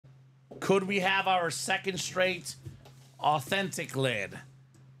Could we have our second straight authentic lid?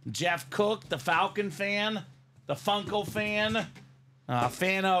 Jeff Cook, the Falcon fan, the Funko fan,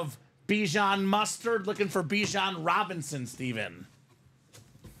 fan of Bijan Mustard, looking for Bijan Robinson, Steven.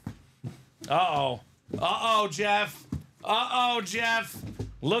 Uh-oh. Uh-oh, Jeff. Uh-oh, Jeff.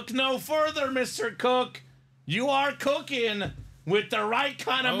 Look no further, Mr. Cook. You are cooking with the right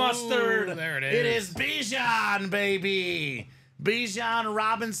kind of mustard. There it is. It is Bijan, baby. Bijan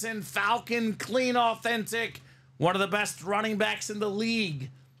Robinson, Falcon, clean, authentic. One of the best running backs in the league.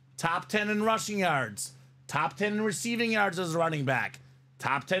 Top 10 in rushing yards. Top 10 in receiving yards as a running back.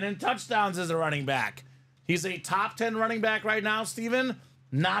 Top 10 in touchdowns as a running back. He's a top 10 running back right now, Steven.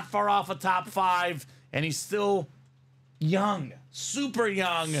 Not far off a top 5. And he's still young. Super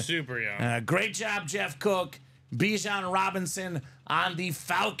young. Super young. Great job, Jeff Cook. Bijan Robinson on the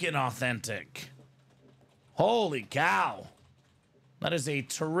Falcon authentic. Holy cow. That is a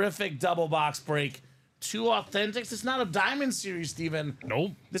terrific double box break. 2 authentics. It's not a diamond series, Steven.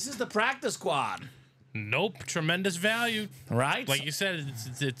 Nope. This is the practice squad. Nope. Tremendous value. Right? Like you said,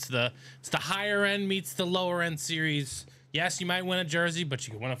 it's the higher end meets the lower end series. Yes, you might win a jersey, but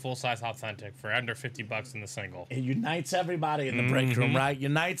you can win a full-size authentic for under $50 in the single. It unites everybody in the break room, right?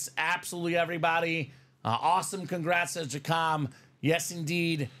 Unites absolutely everybody. Awesome. Congrats to Jacom. Yes,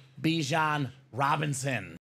 indeed, Bijan Robinson.